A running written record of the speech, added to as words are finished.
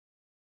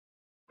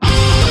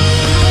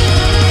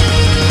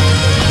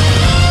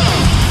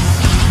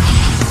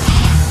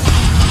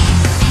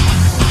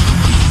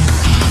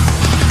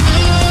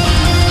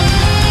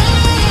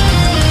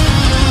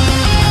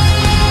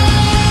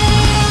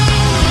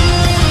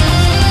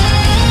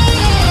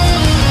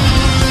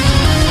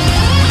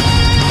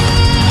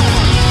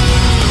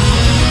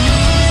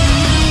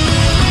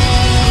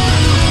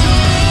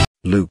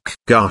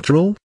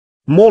Gartrell?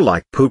 More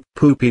like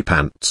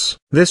Poopypants.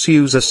 This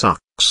user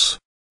sucks.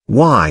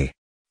 Why?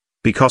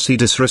 Because he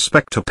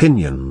disrespect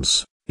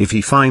opinions. If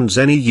he finds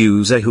any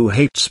user who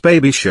hates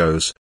baby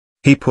shows,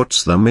 he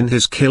puts them in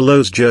his kill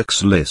those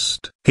jerks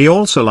list. He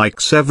also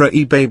likes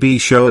every baby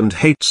show and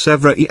hates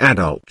every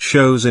adult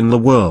shows in the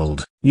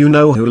world. You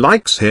know who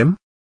likes him?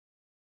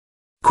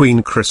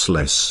 Queen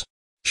Chrysalis.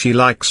 She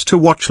likes to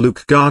watch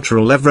Luke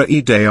Gartrell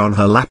every day on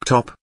her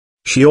laptop.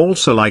 She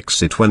also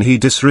likes it when he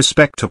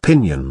disrespect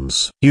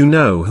opinions. You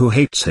know who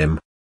hates him?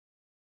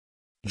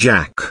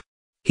 Jack.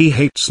 He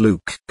hates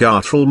Luke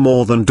Gartrell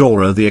more than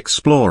Dora the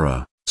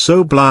Explorer,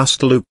 so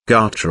blast Luke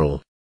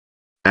Gartrell.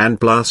 And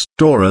blast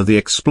Dora the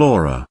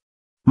Explorer.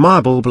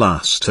 Marble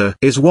Blaster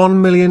is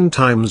 1,000,000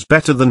 times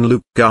better than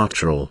Luke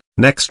Gartrell.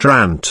 Next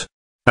rant.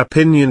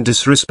 Opinion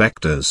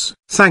disrespecters.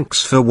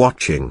 Thanks for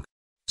watching.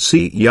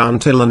 See ya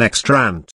until the next rant.